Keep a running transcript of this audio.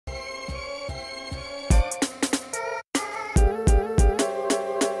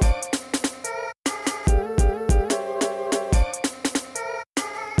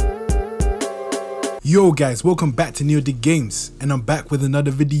Yo guys, welcome back to NeodigGames, and I'm back with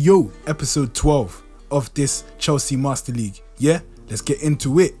another video, episode 12 of this Chelsea Master League. Yeah, let's get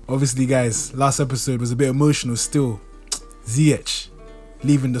into it. Obviously guys, last episode was a bit emotional still. Ziyech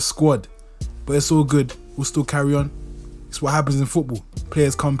leaving the squad, but it's all good, we'll still carry on. It's what happens in football,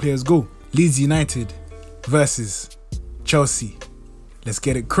 players come, players go. Leeds United versus Chelsea. Let's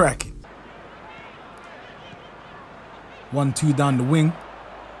get it cracking. 1-2 down the wing.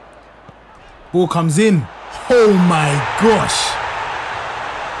 Ball comes in. Oh my gosh.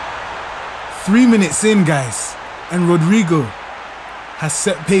 3 minutes in, guys, and Rodrigo has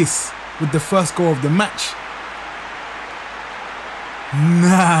set pace with the first goal of the match.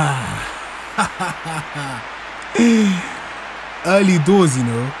 Nah. Early doors, you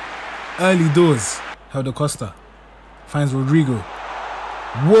know. Early doors. Helder Costa finds Rodrigo.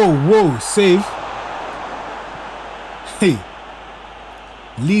 Whoa, save. Hey.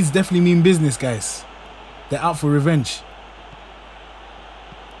 Leeds definitely mean business, guys. They're out for revenge.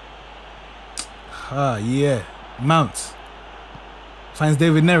 Yeah. Mount finds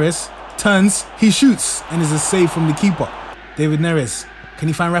David Neres, turns, he shoots, and is a save from the keeper. David Neres, can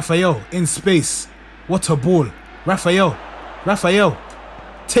he find Raphael in space? What a ball. Raphael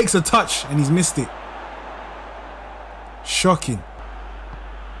takes a touch and he's missed it. Shocking.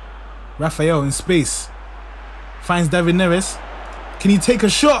 Raphael in space finds David Neres. Can he take a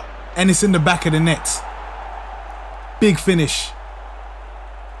shot? And it's in the back of the net. Big finish.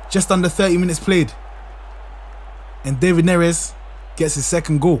 Just under 30 minutes played. And David Neres gets his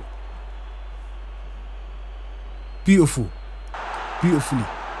second goal. Beautiful. Beautifully.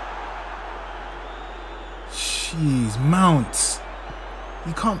 Jeez, Mount.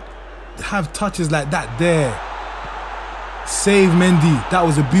 You can't have touches like that there. Save, Mendy. That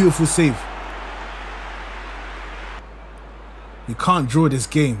was a beautiful save. We can't draw this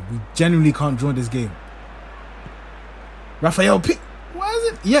game. We genuinely can't draw this game. Raphael pick. Why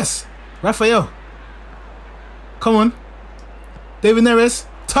is it? Yes. Raphael. Come on. David Neres.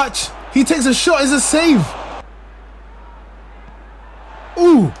 Touch. He takes a shot. It's a save.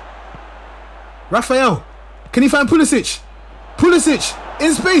 Ooh. Raphael. Can he find Pulisic? Pulisic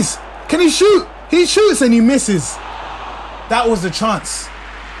in space. Can he shoot? He shoots and he misses. That was the chance.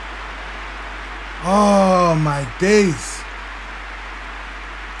 Oh my days.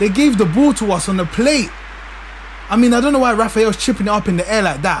 They gave the ball to us on the plate. I mean, I don't know why Raphael's chipping it up in the air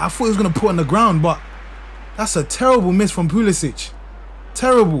like that. I thought he was going to put it on the ground, but that's a terrible miss from Pulisic.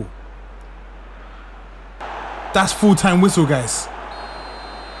 Terrible. That's full-time whistle, guys.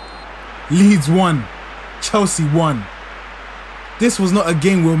 Leeds won. Chelsea won. This was not a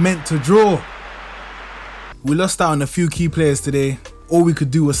game we were meant to draw. We lost out on a few key players today. All we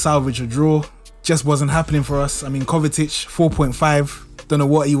could do was salvage a draw. Just wasn't happening for us. I mean, Kovacic, 4.5. Don't know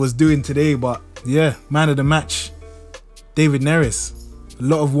what he was doing today, but yeah, man of the match. David Neres. A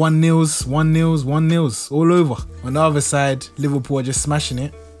lot of 1-0s, 1-0s, 1-0s all over. On the other side, Liverpool are just smashing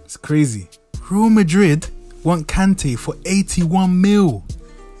it. It's crazy. Real Madrid want Kante for 81 mil.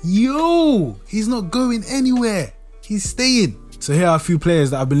 Yo, he's not going anywhere. He's staying. So here are a few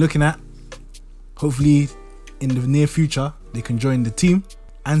players that I've been looking at. Hopefully in the near future, they can join the team.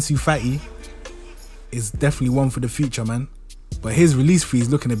 Ansu Fati is definitely one for the future, man. But his release fee is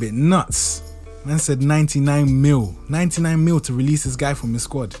looking a bit nuts. Man said 99 mil. 99 mil to release this guy from his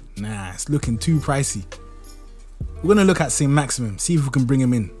squad. Nah, it's looking too pricey. We're going to look at St. Maximum, see if we can bring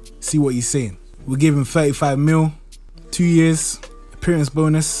him in, see what he's saying. We'll give him 35 mil, 2 years, appearance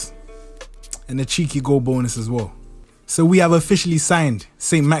bonus, and a cheeky goal bonus as well. So we have officially signed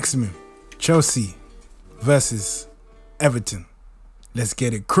St. Maximum. Chelsea versus Everton. Let's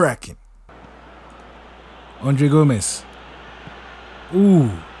get it cracking. Andre Gomez.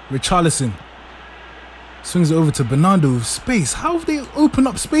 Ooh, Richarlison swings it over to Bernardo with space. How have they opened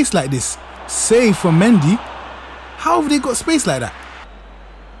up space like this? Save from Mendy. How have they got space like that?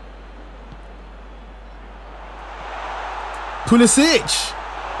 Pulisic.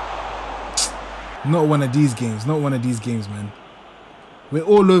 Not one of these games. Not one of these games, man. We're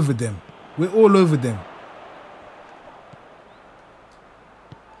all over them. We're all over them.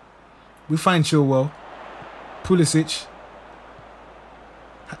 We find Chilwell. Pulisic.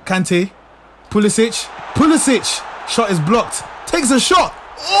 Kante, Pulisic, shot is blocked, takes a shot,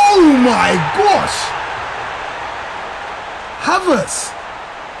 oh my gosh, Havertz,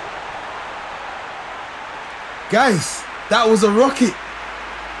 guys, that was a rocket,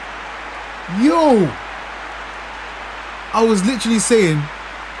 yo, I was literally saying,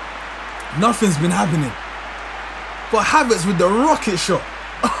 nothing's been happening, but Havertz with the rocket shot,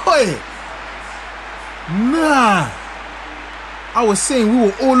 oi, nah. I was saying we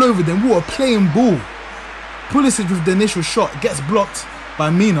were all over them. We were playing ball. Pulisic with the initial shot gets blocked by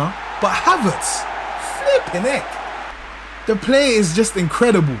Mina, but Havertz, flipping heck. The play is just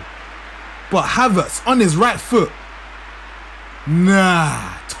incredible. But Havertz on his right foot.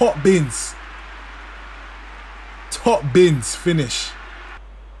 Nah, top bins. Top bins finish.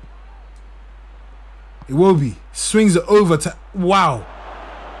 Iwobi swings it over to, wow.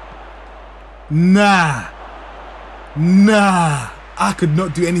 Nah, I could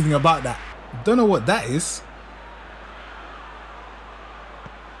not do anything about that. Don't know what that is.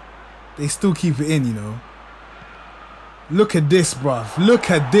 They still keep it in, you know. Look at this, bruv. Look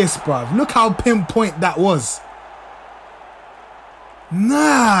at this, bruv. Look how pinpoint that was.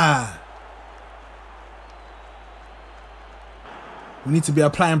 Nah. We need to be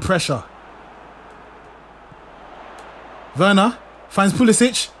applying pressure. Werner finds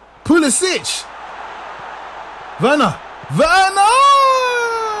Pulisic. Pulisic! Werner! Werner!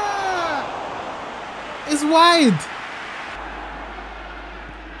 It's wide.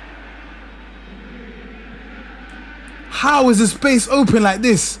 How is the space open like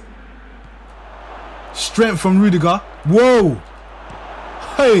this? Strength from Rudiger. Whoa.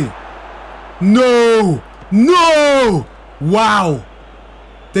 Hey. No. No. Wow.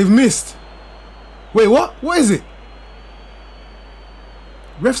 They've missed. Wait, what? What is it?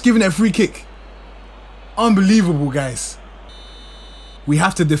 Ref's giving it a free kick. Unbelievable, guys. We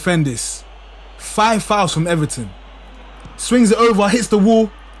have to defend this. 5 fouls from Everton. Swings it over, hits the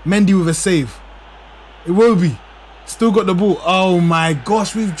wall. Mendy with a save. Iwobi. Still got the ball. Oh my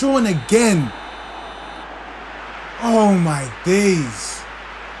gosh, we've drawn again. Oh my days.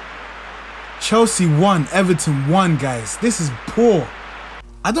 Chelsea won, Everton won, guys. This is poor.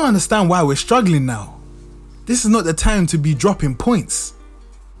 I don't understand why we're struggling now. This is not the time to be dropping points.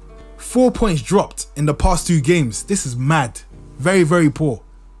 4 points dropped in the past 2 games. This is mad. Very, very poor.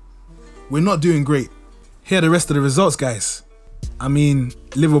 We're not doing great. Here are the rest of the results, guys. I mean,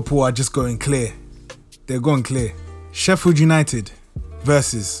 Liverpool are just going clear. They're going clear. Sheffield United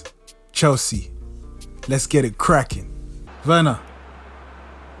versus Chelsea. Let's get it cracking. Werner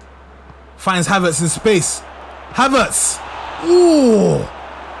finds Havertz in space. Havertz! Ooh!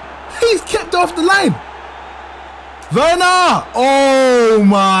 He's kept off the line. Werner! Oh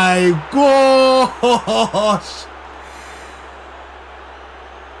my gosh!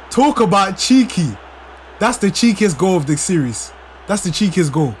 Talk about cheeky. That's the cheekiest goal of the series. That's the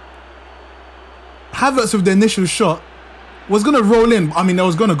cheekiest goal. Havertz with the initial shot was going to roll in. I mean, it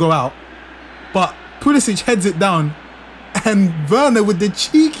was going to go out. But Pulisic heads it down. And Werner with the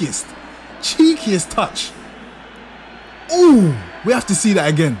cheekiest touch. Ooh, we have to see that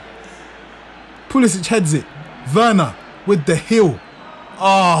again. Pulisic heads it. Werner with the heel.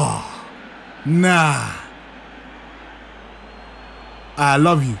 Oh, nah. I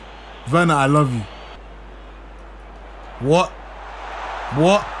love you. Werner, I love you. What?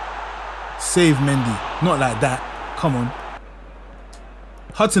 What? Save Mendy. Not like that. Come on.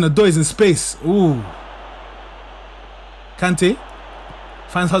 Hudson-Odoi is in space. Ooh. Kante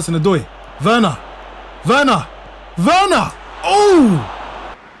finds Hudson-Odoi. Werner. Werner. Werner. Oh!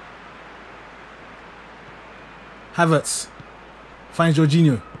 Havertz finds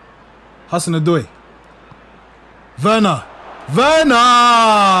Jorginho. Hudson-Odoi. Werner.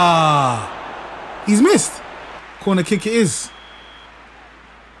 Werner! He's missed. Corner kick it is.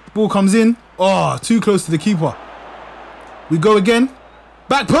 Ball comes in. Oh, too close to the keeper. We go again.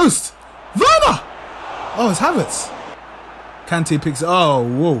 Back post. Werner! Oh, it's Havertz. Kante picks it. Oh,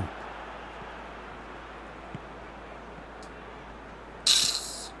 whoa.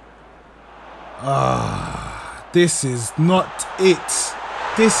 Ah, this is not it.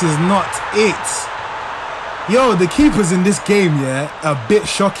 This is not it. Yo, the keepers in this game, yeah, are a bit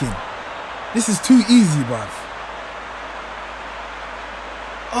shocking. This is too easy, bruv.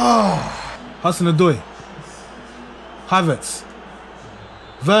 Oh, Hudson-Odoi. Havertz.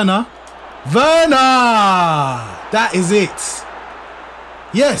 Werner. Werner! That is it.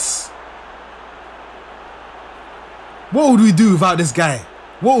 Yes. What would we do without this guy?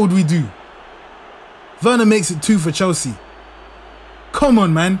 What would we do? Werner makes it 2 for Chelsea. Come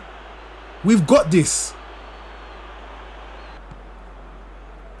on, man. We've got this.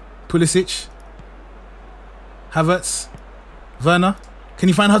 Pulisic. Havertz. Werner. Can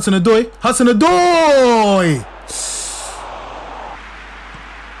you find Hudson-Odoi? Hudson-Odoi!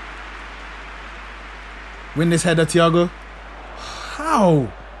 Win this header, Thiago.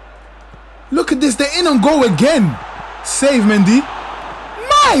 How? Look at this. They're in and go again. Save, Mendy.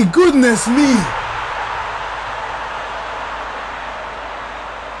 My goodness me.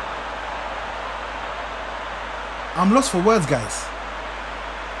 I'm lost for words, guys.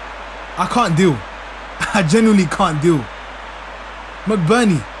 I can't deal. I genuinely can't deal.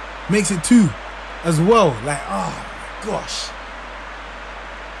 McBurney makes it 2 as well. Like, oh my gosh.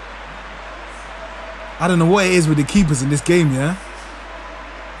 I don't know what it is with the keepers in this game, yeah?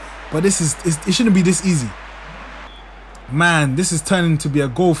 But it shouldn't be this easy. Man, this is turning to be a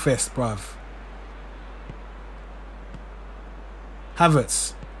goal fest, bruv.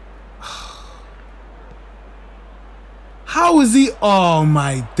 Havertz. How is he? Oh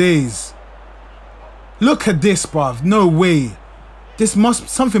my days. Look at this, bruv. No way.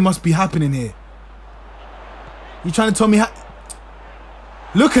 Something must be happening here. You trying to tell me how?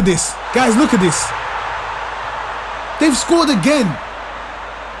 Look at this. Guys, look at this. They've scored again.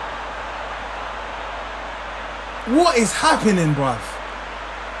 What is happening, bruv?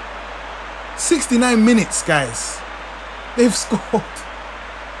 69 minutes, guys. They've scored.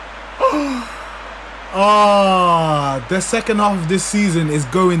 Oh, the second half of this season is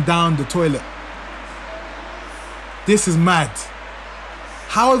going down the toilet. This is mad.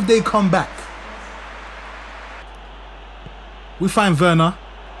 How have they come back? We find Werner.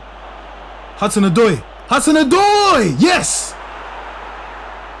 Hudson-Odoi. Hudson-Odoi! Yes!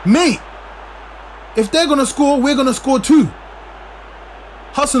 Mate, if they're going to score, we're going to score too.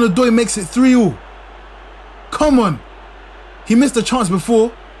 Hudson-Odoi makes it 3-0. Come on. He missed a chance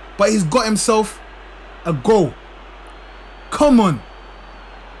before, but he's got himself a goal. Come on.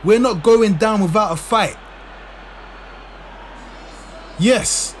 We're not going down without a fight.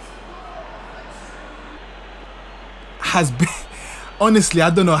 Yes. Has been... Honestly, I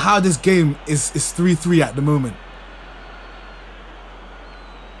don't know how this game is 3-3 at the moment.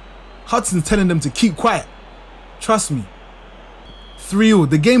 Hudson's telling them to keep quiet. Trust me. 3-0.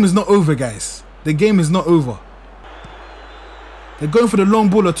 The game is not over, guys. The game is not over. They're going for the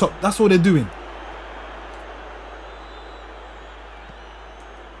long ball at top. That's what they're doing.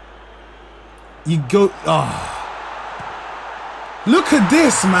 You go... Oh. Look at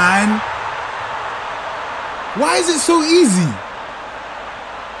this, man. Why is it so easy?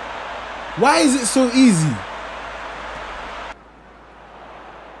 Why is it so easy?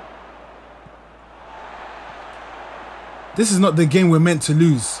 This is not the game we're meant to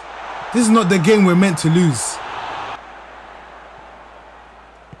lose. This is not the game we're meant to lose.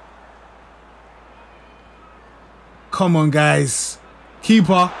 Come on, guys.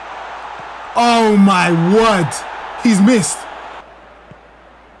 Keeper. Oh my word. He's missed.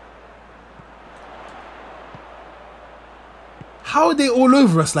 How are they all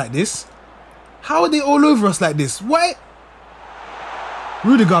over us like this? How are they all over us like this? What?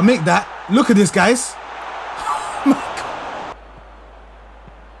 Rudiger, make that. Look at this, guys. Oh my God.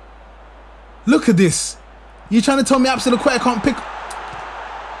 Look at this. You trying to tell me Absolute Quay can't pick?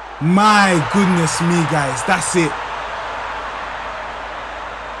 My goodness me, guys. That's it.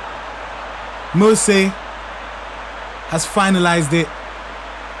 Mose has finalized it.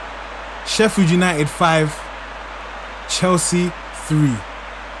 Sheffield United 5, Chelsea 3.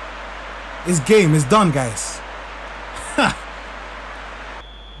 This game is done, guys.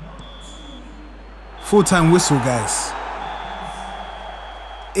 Full-time whistle, guys.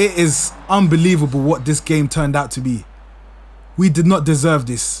 It is unbelievable what this game turned out to be. We did not deserve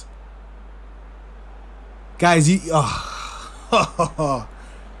this. Guys,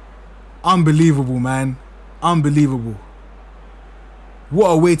 unbelievable, man. Unbelievable. What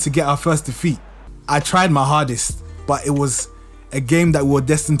a way to get our first defeat. I tried my hardest, but it was a game that we were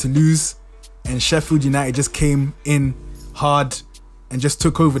destined to lose, and Sheffield United just came in hard and just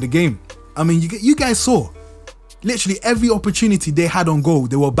took over the game. I mean, you guys saw. Literally every opportunity they had on goal,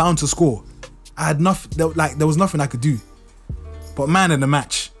 they were bound to score. I had nothing, there was nothing I could do. But man of the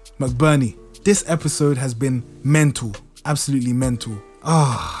match, McBurney. This episode has been mental. Absolutely mental.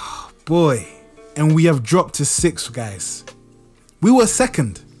 Ah, oh, boy. And we have dropped to 6th, guys. We were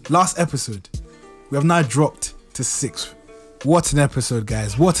 2nd last episode. We have now dropped to 6th. What an episode,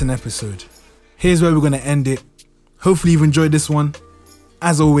 guys. What an episode. Here's where we're going to end it. Hopefully you've enjoyed this one.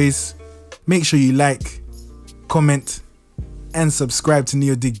 As always, make sure you like, comment, and subscribe to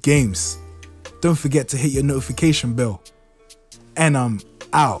NeodigGames. Don't forget to hit your notification bell. And I'm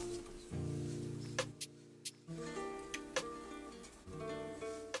out.